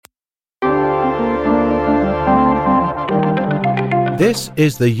This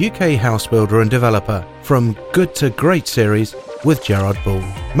is the UK house builder and developer from Good to Great series with Gerard,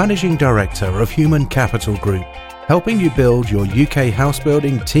 Managing Director of Human Capital Group, helping you build your UK house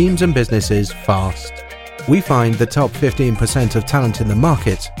building teams and businesses fast. We find the top 15% of talent in the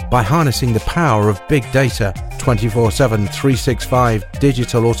market by harnessing the power of big data, 24/7, 365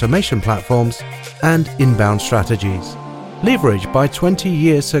 digital automation platforms, and inbound strategies. Leveraged by 20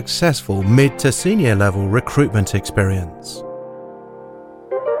 years successful mid to senior level recruitment experience.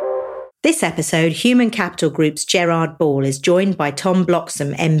 This episode, Human Capital Group's Gerard Ball is joined by Tom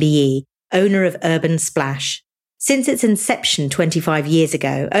Bloxham MBE, owner of Urban Splash. Since its inception 25 years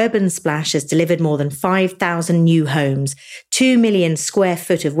ago, Urban Splash has delivered more than 5,000 new homes, 2 million square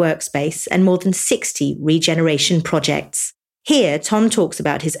foot of workspace, and more than 60 regeneration projects. Here, Tom talks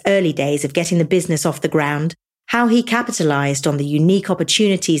about his early days of getting the business off the ground, how he capitalised on the unique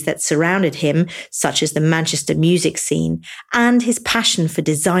opportunities that surrounded him, such as the Manchester music scene, and his passion for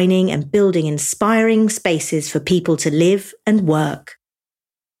designing and building inspiring spaces for people to live and work.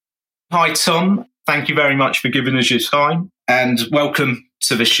 Hi, Tom. Thank you very much for giving us your time and welcome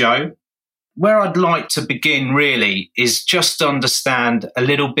to the show. Where I'd like to begin really is just to understand a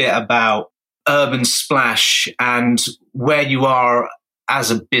little bit about Urban Splash and where you are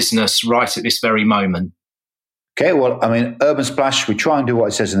as a business right at this very moment. Okay, well, Urban Splash, we try and do what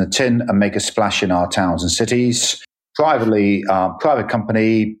it says in the tin and make a splash in our towns and cities. Private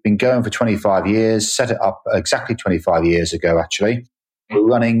company, been going for 25 years, set it up exactly 25 years ago, actually. We're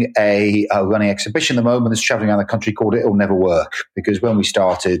running a exhibition at the moment that's traveling around the country called It'll Never Work, because when we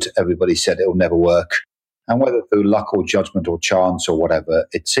started, everybody said it'll never work. And whether through luck or judgment or chance or whatever,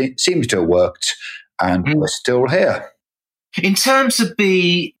 it seems to have worked, and we're still here. In terms of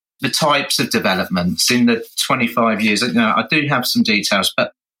the types of developments in the 25 years, I do have some details,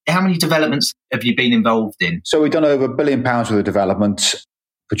 but how many developments have you been involved in? So we've done over £1 billion worth of development,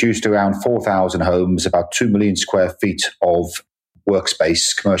 produced around 4,000 homes, about 2 million square feet of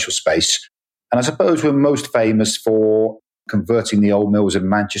workspace, commercial space. And I suppose we're most famous for converting the old mills in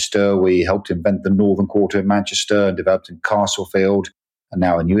Manchester. We helped invent the northern quarter in Manchester and developed in Castlefield and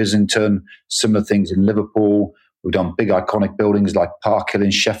now in New Islington. Similar things in Liverpool. We've done big iconic buildings like Park Hill in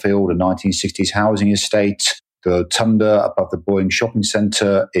Sheffield, a 1960s housing estate. The Rotunda above the Boeing Shopping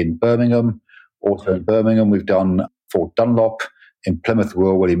Centre in Birmingham. Also in Birmingham, we've done Fort Dunlop, in Plymouth,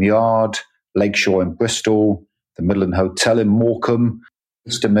 Royal William Yard, Lakeshore in Bristol, the Midland Hotel in Morecambe,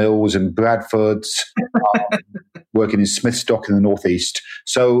 Mr. Mills in Bradford, working in Smithstock in the northeast.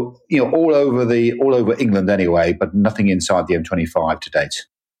 So, all over England anyway, but nothing inside the M25 to date.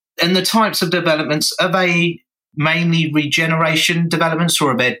 And the types of developments, are they mainly regeneration developments,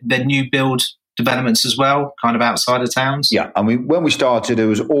 or are they new build developments as well, kind of outside of towns? Yeah, when we started, it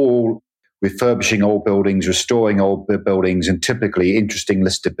was all refurbishing old buildings, restoring old buildings, and typically interesting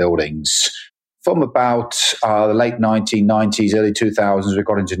listed buildings. From about the late 1990s, early 2000s, we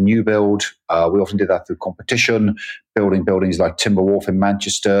got into new build. We often did that through competition, building buildings like Timber Wharf in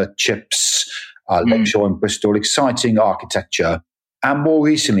Manchester, Chips, Lakeshore in Bristol, exciting architecture. And more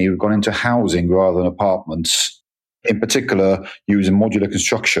recently, we've gone into housing rather than apartments, in particular, using modular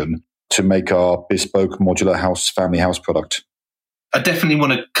construction to make our bespoke modular family house product. I definitely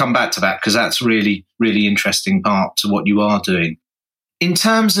want to come back to that because that's really, really interesting part to what you are doing. In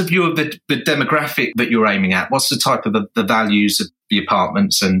terms of the demographic that you're aiming at, what's the type of the values of the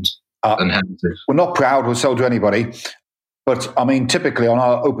apartments and houses? We're not proud we'll sell to anybody, but typically on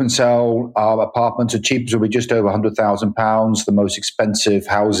our open sale, our apartments are cheapest will be just over £100,000. The most expensive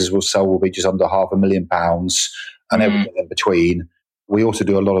houses we'll sell will be just under £500,000, and everything in between. We also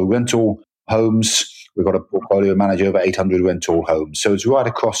do a lot of rental homes. We've got a portfolio manager over 800 rental homes. So it's right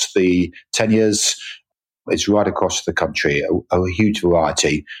across the 10 years. It's right across the country, a huge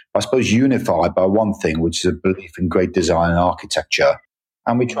variety. I suppose unified by one thing, which is a belief in great design and architecture.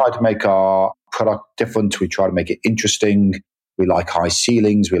 And we try to make our product different. We try to make it interesting. We like high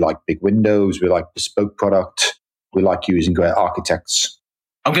ceilings. We like big windows. We like bespoke product. We like using great architects.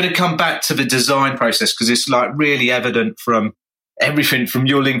 I'm going to come back to the design process because it's really evident from everything from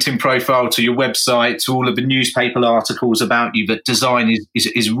your LinkedIn profile to your website to all of the newspaper articles about you that design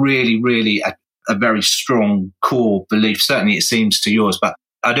is really, really a very strong core belief. Certainly it seems to yours, but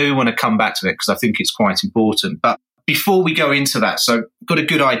I do want to come back to it because I think it's quite important. But before we go into that, so I've got a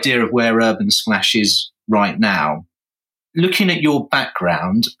good idea of where Urban Splash is right now. Looking at your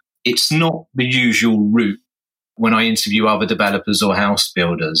background, it's not the usual route when I interview other developers or house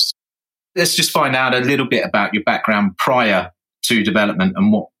builders. Let's just find out a little bit about your background prior to development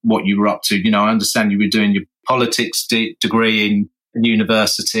and what you were up to. I understand you were doing your politics degree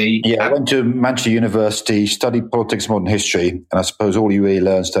university. Yeah, I went to Manchester University, studied politics and modern history, and I suppose all you really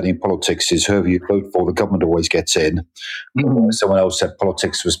learn studying politics is whoever you vote for, the government always gets in. Mm-hmm. Someone else said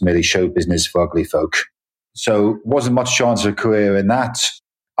politics was merely show business for ugly folk. So wasn't much chance of a career in that.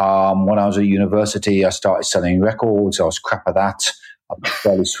 When I was at university, I started selling records. I was crap at that. I got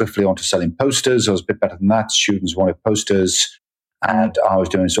fairly swiftly onto selling posters. I was a bit better than that. Students wanted posters. And I was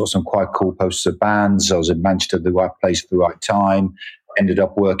doing sort of some quite cool posters of bands. I was in Manchester at the right place at the right time. Ended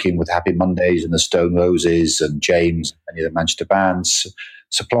up working with Happy Mondays and the Stone Roses and James, many of the Manchester bands,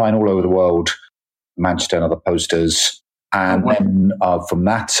 supplying all over the world, Manchester and other posters. And then from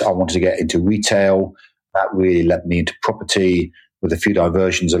that, I wanted to get into retail. That really led me into property with a few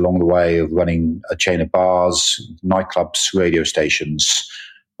diversions along the way of running a chain of bars, nightclubs, radio stations.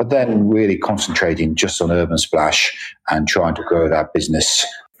 But then really concentrating just on Urban Splash and trying to grow that business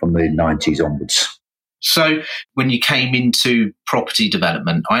from the 90s onwards. So when you came into property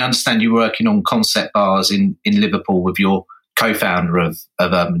development, I understand you were working on concept bars in Liverpool with your co-founder of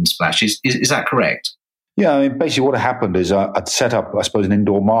Urban Splash. Is that correct? Yeah, I mean, basically what happened is I'd set up, I suppose, an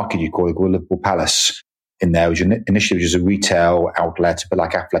indoor market, you call it, called Liverpool Palace in there, which initially was a retail outlet, a bit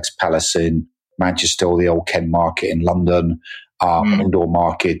like Affleck's Palace in Manchester or the Old Kent Market in London. Indoor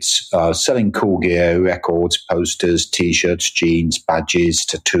markets, selling cool gear, records, posters, T-shirts, jeans, badges,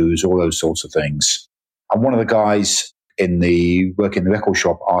 tattoos, all those sorts of things. And one of the guys working in the record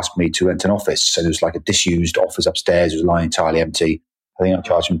shop asked me to rent an office. And it was like a disused office upstairs. It was lying entirely empty. I think I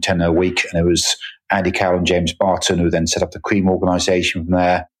charged him £10 a week. And it was Andy Cowell and James Barton who then set up the Cream organisation from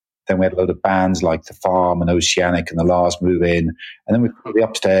there. Then we had a load of bands like The Farm and Oceanic and the Lars move in. And then we put the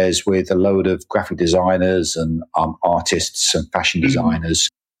upstairs with a load of graphic designers and artists and fashion designers.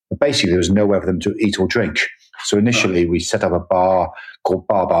 But basically, there was nowhere for them to eat or drink. So initially, we set up a bar called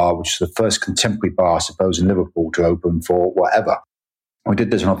Bar, which is the first contemporary bar, I suppose, in Liverpool to open for whatever. We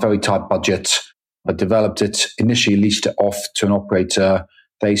did this on a very tight budget, but developed it, initially leased it off to an operator.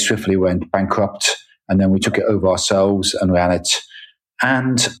 They swiftly went bankrupt, and then we took it over ourselves and ran it.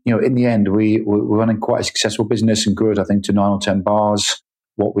 And, in the end, we were running quite a successful business and grew it, I think, to 9 or 10 bars.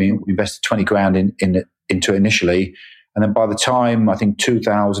 What we invested 20 grand into it initially. And then by the time, I think,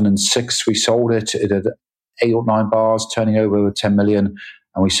 2006, we sold it. It had 8 or 9 bars, turning over 10 million.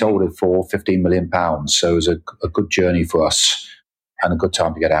 And we sold it for £15 million. So it was a good journey for us and a good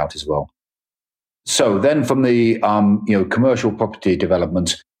time to get out as well. So then from the, commercial property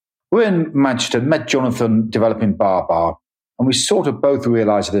development, we're in Manchester, met Jonathan developing Bar. And we sort of both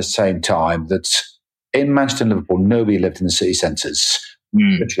realised at the same time that in Manchester and Liverpool, nobody lived in the city centres,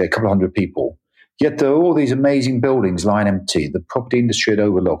 literally a couple of hundred people. Yet there are all these amazing buildings lying empty. The property industry had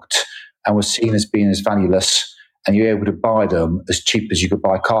overlooked and was seen as being as valueless, and you were able to buy them as cheap as you could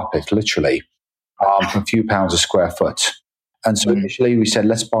buy carpet, literally, from a few pounds a square foot. And so initially we said,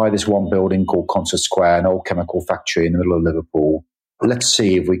 let's buy this one building called Concert Square, an old chemical factory in the middle of Liverpool. Let's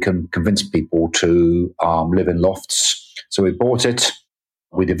see if we can convince people to live in lofts. So we bought it,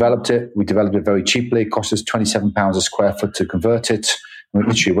 we developed it very cheaply. It cost us £27 a square foot to convert it. We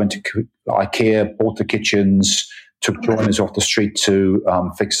literally went to IKEA, bought the kitchens, took joiners off the street to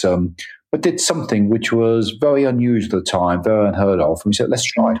fix them, but did something which was very unusual at the time, very unheard of. And we said, let's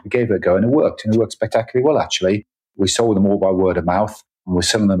try it. We gave it a go, and it worked spectacularly well, actually. We sold them all by word of mouth, and we're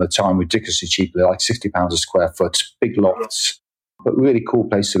selling them at the time ridiculously cheaply, like £60 a square foot, big lofts, but really cool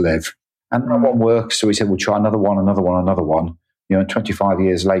place to live. And that one works, so we said we'll try another one. And 25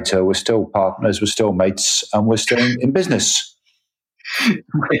 years later, we're still partners, we're still mates, and we're still in business.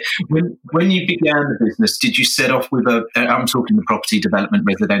 When you began the business, did you set off with I'm talking the property development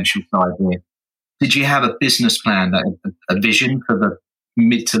residential side here, did you have a business plan, a vision for the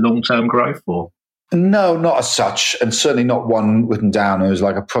mid to long-term growth? Or? No, not as such, and certainly not one written down. It was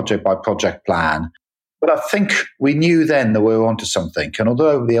like a project-by-project plan. But I think we knew then that we were onto something. And although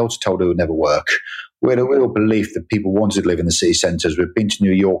everybody else told it would never work, we had a real belief that people wanted to live in the city centres. We've been to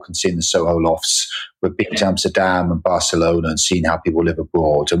New York and seen the Soho lofts. We've been to Amsterdam and Barcelona and seen how people live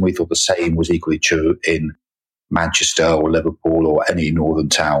abroad. And we thought the same was equally true in Manchester or Liverpool or any northern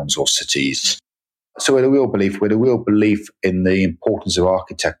towns or cities. So we had a real belief in the importance of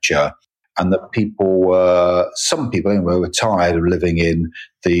architecture, and that some people anyway, were tired of living in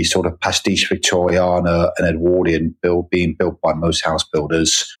the sort of pastiche Victoriana and Edwardian being built by most house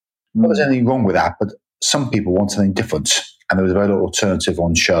builders. There was anything wrong with that, but some people want something different, and there was a very little alternative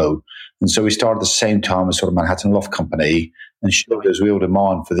on show. And so we started at the same time as sort of Manhattan Loft Company, and showed there's real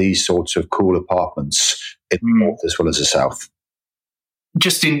demand for these sorts of cool apartments in the north as well as the south.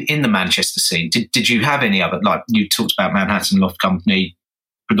 Just in the Manchester scene, did you have any other, like you talked about Manhattan Loft Company,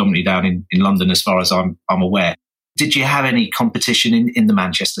 predominantly down in London as far as I'm aware. did you have any competition in the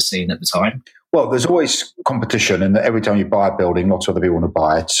Manchester scene at the time? Well, there's always competition, and every time you buy a building, lots of other people want to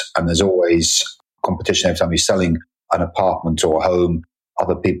buy it, and there's always competition every time you're selling an apartment or a home.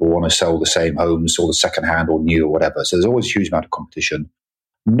 Other people want to sell the same homes or the second-hand or new or whatever. So there's always a huge amount of competition.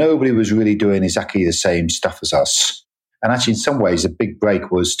 Nobody was really doing exactly the same stuff as us. And actually, in some ways, the big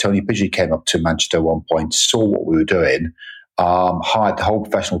break was Tony Pidgey came up to Manchester at one point, saw what we were doing, hired the whole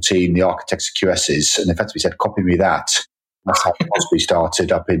professional team, the architects, QSs, and effectively said, copy me that. That's how Crosby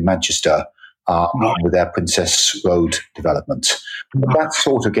started up in Manchester with their Princess Road development. But that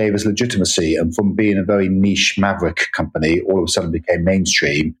sort of gave us legitimacy, and from being a very niche maverick company, all of a sudden became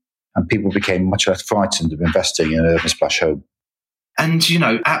mainstream, and people became much less frightened of investing in an urban splash home. And,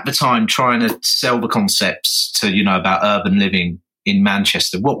 at the time, trying to sell the concepts to, about urban living in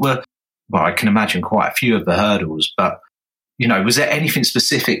Manchester, I can imagine quite a few of the hurdles, but, was there anything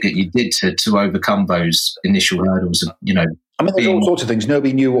specific that you did to overcome those initial hurdles? There's all sorts of things.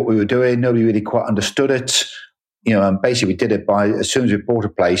 Nobody knew what we were doing. Nobody really quite understood it. And basically we did it by, as soon as we bought a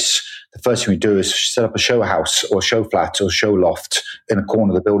place, the first thing we do is set up a show house or show flat or show loft in a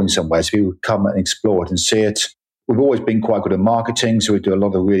corner of the building somewhere. So people would come and explore it and see it. We've always been quite good at marketing. So we do a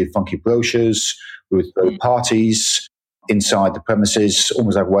lot of really funky brochures. We would throw parties inside the premises,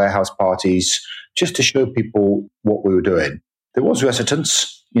 almost like warehouse parties, just to show people what we were doing. There was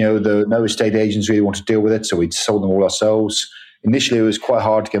resistance. No estate agents really want to deal with it, so we'd sold them all ourselves. Initially, it was quite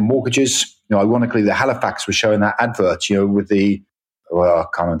hard to get mortgages. Ironically, the Halifax was showing that advert, with I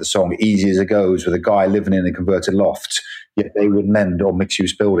can't remember the song, Easy as It Goes, with a guy living in a converted loft, yet they would lend on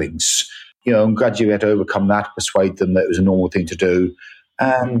mixed-use buildings. And gradually we had to overcome that, persuade them that it was a normal thing to do,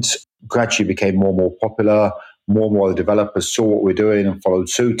 and gradually became more and more popular. More and more the developers saw what we were doing and followed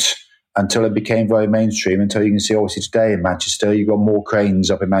suit, until it became very mainstream, until you can see, obviously, today in Manchester, you've got more cranes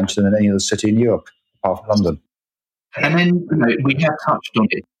up in Manchester than any other city in Europe, apart from London. And then, we have touched on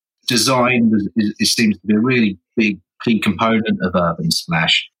it. Design seems to be a really big key component of Urban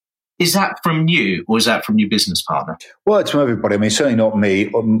Splash. Is that from you, or is that from your business partner? Well, it's from everybody. Certainly not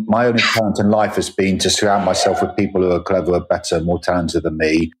me. My only talent in life has been to surround myself with people who are cleverer, better, more talented than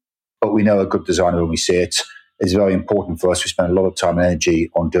me. But we know a good designer when we see it. It's very important for us. We spend a lot of time and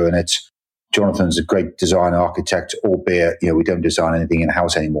energy on doing it. Jonathan's a great designer, architect, albeit, we don't design anything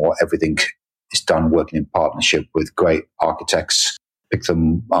in-house anymore. Everything is done working in partnership with great architects, pick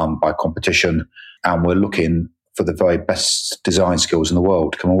them by competition. And we're looking for the very best design skills in the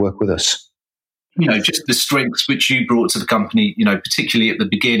world to come and work with us. Just the strengths which you brought to the company, particularly at the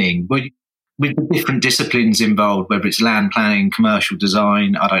beginning, with the different disciplines involved, whether it's land planning, commercial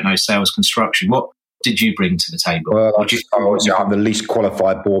design, sales, construction, what did you bring to the table? Well, I'm the least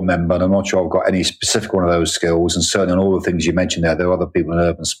qualified board member, and I'm not sure I've got any specific one of those skills. And certainly on all the things you mentioned there are other people in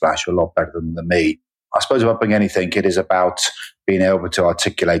Urban Splash who are a lot better than me. I suppose if I bring anything, it is about being able to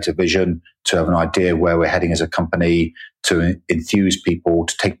articulate a vision, to have an idea where we're heading as a company, to enthuse people,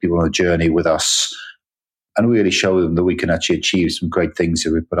 to take people on a journey with us, and really show them that we can actually achieve some great things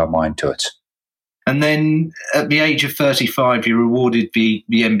if we put our mind to it. And then at the age of 35, you were awarded the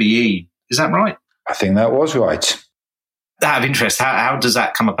MBE. Is that right? I think that was right. Out of interest, how does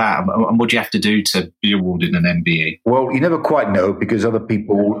that come about, and what do you have to do to be awarded an MBE? Well, you never quite know, because other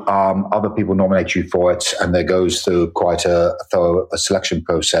people nominate you for it, and there goes through quite a thorough selection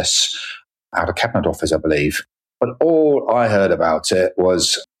process out of Cabinet Office, I believe. But all I heard about it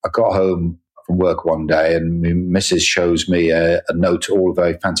was I got home from work one day, and my missus shows me a note, all a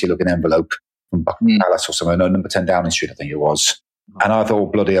very fancy-looking envelope from Buckingham Palace or somewhere, number 10 Downing Street, I think it was. And I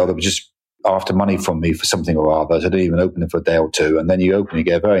thought, bloody hell, they were just after money from me for something or other. So I didn't even open it for a day or two. And then you open it, you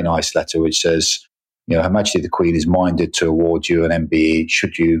get a very nice letter which says, Her Majesty the Queen is minded to award you an MBE.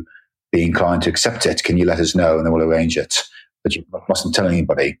 Should you be inclined to accept it, can you let us know, and then we'll arrange it. But you mustn't tell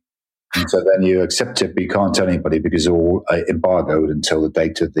anybody. And so then you accept it, but you can't tell anybody because it's all embargoed until the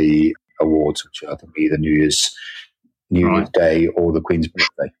date of the awards, which I think either New Year's Day or the Queen's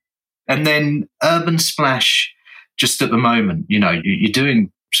birthday. And then Urban Splash, just at the moment, you're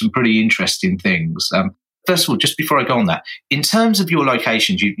doing some pretty interesting things. First of all, just before I go on that, in terms of your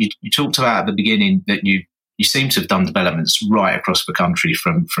locations, you talked about at the beginning that you seem to have done developments right across the country,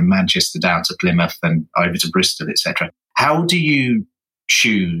 from Manchester down to Plymouth and over to Bristol, etc. How do you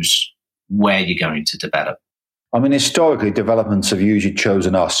choose where you're going to develop? Historically, developments have usually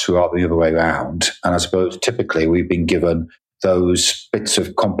chosen us rather than the other way around. And I suppose typically we've been given those bits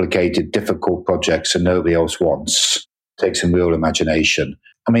of complicated, difficult projects that nobody else wants. Take some real imagination.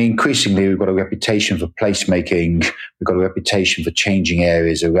 Increasingly, we've got a reputation for placemaking. We've got a reputation for changing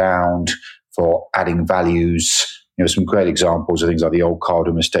areas around, for adding values. Some great examples of things like the old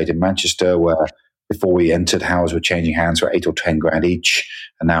Cardham estate in Manchester, where Before we entered, houses were changing hands for 8 or 10 grand each,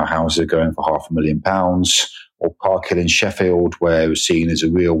 and now houses are going for £500,000. Or Park Hill in Sheffield, where it was seen as a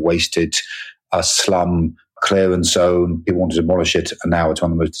real wasted slum clearance zone. People wanted to demolish it, and now it's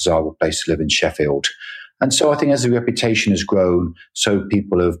one of the most desirable places to live in Sheffield. And so I think as the reputation has grown, so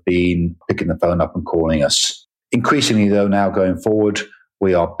people have been picking the phone up and calling us. Increasingly, though, now going forward,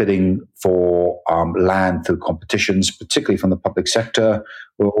 we are bidding for land through competitions, particularly from the public sector.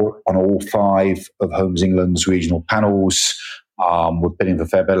 We're on all 5 of Homes England's regional panels. We're bidding for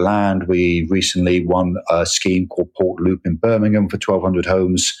fair bit of land. We recently won a scheme called Port Loop in Birmingham for 1,200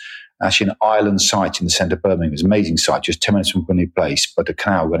 homes. Actually, an island site in the centre of Birmingham. It's an amazing site, just 10 minutes from Brindley Place, but a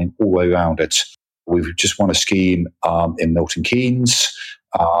canal running all the way around it. We've just won a scheme in Milton Keynes,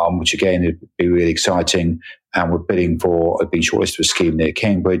 which again would be really exciting. And we're bidding for, I've been shortlisted for a scheme near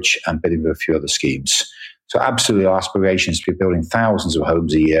Cambridge and bidding for a few other schemes. So absolutely our aspiration is to be building thousands of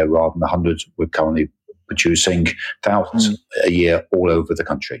homes a year rather than the hundreds we're currently producing, thousands a year all over the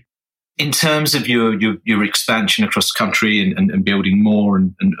country. In terms of your expansion across the country and building more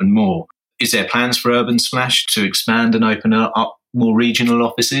and more, is there plans for Urban Splash to expand and open up more regional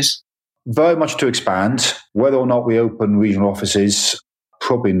offices? Very much to expand. Whether or not we open regional offices,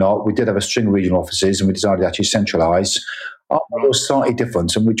 probably not. We did have a string of regional offices and we decided to actually centralise. Our model was slightly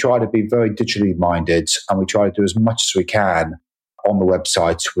different, and we try to be very digitally minded, and we try to do as much as we can on the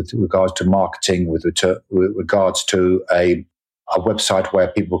website with regards to marketing, with regards to a website where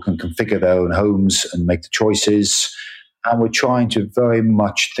people can configure their own homes and make the choices. And we're trying to very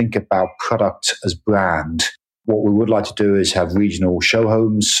much think about product as brand. What we would like to do is have regional show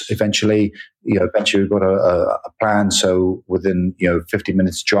homes eventually. Eventually we've got a plan. So within 50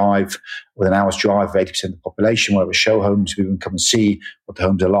 minutes drive, within an hour's drive of 80% of the population, we'll have a show homes. People can come and see what the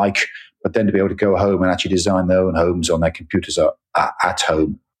homes are like, but then to be able to go home and actually design their own homes on their computers at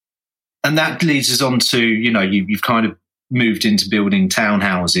home. And that leads us on to, you've kind of moved into building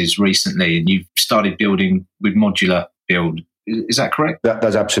townhouses recently, and you've started building with modular build. Is that correct?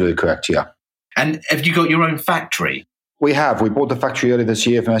 That's absolutely correct, yeah. And have you got your own factory? We have. We bought the factory earlier this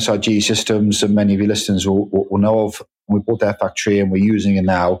year from SIG Systems, and many of your listeners will know of. We bought their factory and we're using it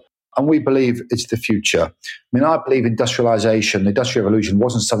now. And we believe it's the future. I believe industrialization, the industrial revolution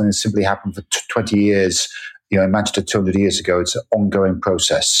wasn't something that simply happened for 20 years, in Manchester 200 years ago. It's an ongoing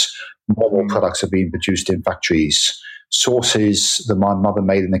process. More and more products are being produced in factories. Sauces that my mother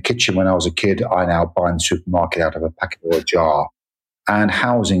made in the kitchen when I was a kid, I now buy in the supermarket out of a packet or a jar. And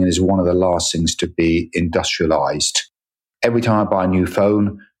housing is one of the last things to be industrialized. Every time I buy a new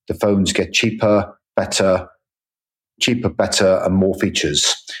phone, the phones get cheaper, better, and more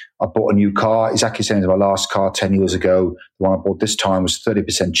features. I bought a new car, exactly the same as my last car 10 years ago. The one I bought this time was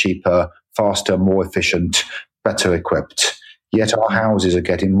 30% cheaper, faster, more efficient, better equipped. Yet our houses are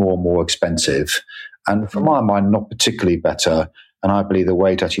getting more and more expensive. And from my mind, not particularly better. And I believe the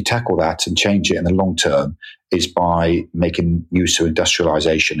way to actually tackle that and change it in the long term is by making use of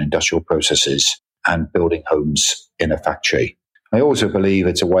industrialization, industrial processes, and building homes in a factory. I also believe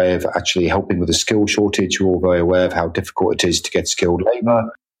it's a way of actually helping with the skill shortage. You're all very aware of how difficult it is to get skilled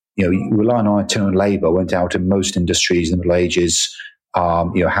labor. Relying on itinerant labor went out in most industries in the Middle Ages.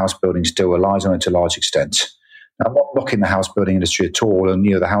 House building still relies on it to a large extent. Now, I'm not knocking the house building industry at all, and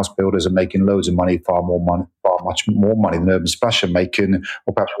the house builders are making loads of money, far much more money than Urban Splash are making,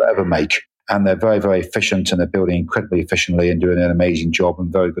 or perhaps will ever make. And they're very, very efficient, and they're building incredibly efficiently and doing an amazing job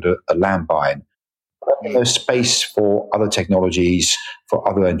and very good at land buying. But there's space for other technologies, for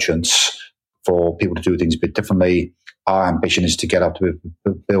other entrants, for people to do things a bit differently. Our ambition is to get up to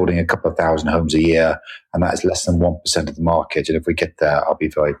building a couple of thousand homes a year, and that is less than 1% of the market. And if we get there, I'll be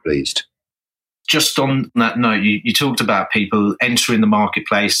very pleased. Just on that note, you talked about people entering the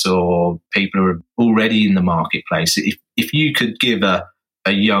marketplace or people who are already in the marketplace. If you could give a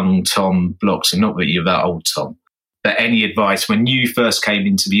young Tom Bloxham, not that you're that old, Tom, but any advice when you first came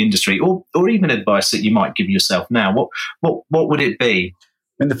into the industry, or even advice that you might give yourself now, what would it be?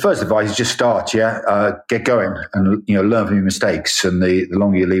 The first advice is just start, get going and learn from your mistakes. And the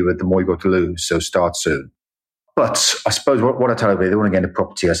longer you leave it, the more you've got to lose. So start soon. But I suppose what I tell everybody, they want to get into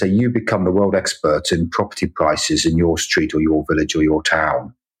property. I say you become the world expert in property prices in your street or your village or your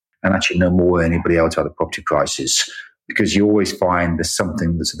town, and actually know more than anybody else about the property prices. Because you always find there's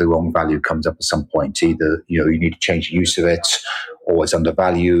something that's the wrong value comes up at some point. Either you need to change the use of it, or it's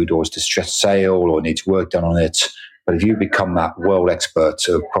undervalued, or it's distressed sale, or needs work done on it. But if you become that world expert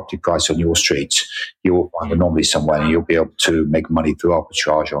of property price on your street, you will find an anomaly somewhere, and you'll be able to make money through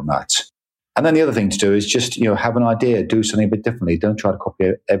arbitrage on that. And then the other thing to do is just have an idea, do something a bit differently. Don't try to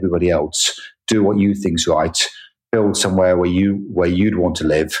copy everybody else. Do what you think's right. Build somewhere where you'd want to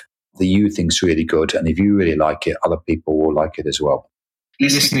live. that you think's really good. And if you really like it, other people will like it as well.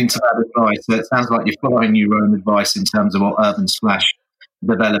 You're listening to that advice. So it sounds like you're following your own advice in terms of what Urban Splash is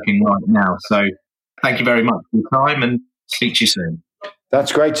developing right now. So thank you very much for your time and speak to you soon.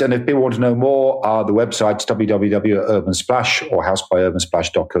 That's great. And if people want to know more, the website's www.urbansplash or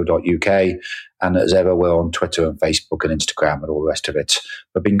housebyurbansplash.co.uk. And as ever, we're on Twitter and Facebook and Instagram and all the rest of it.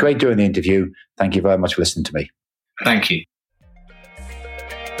 But it's been great doing the interview. Thank you very much for listening to me. Thank you.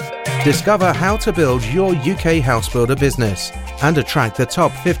 Discover how to build your UK house builder business and attract the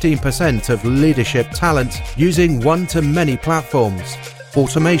top 15% of leadership talent using one-to-many platforms,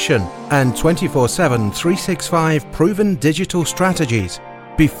 automation, and 24/7 365 proven digital strategies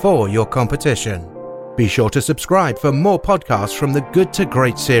before your competition. Be sure to subscribe for more podcasts from the Good to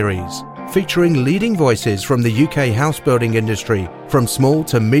Great series, featuring leading voices from the UK house building industry, from small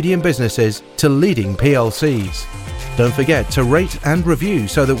to medium businesses to leading PLCs. Don't forget to rate and review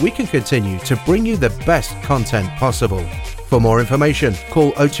so that we can continue to bring you the best content possible. For more information,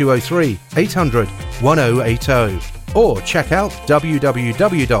 call 0203 800 1080 or check out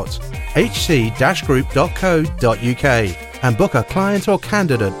www.hc-group.co.uk and book a client or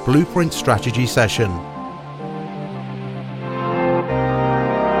candidate blueprint strategy session.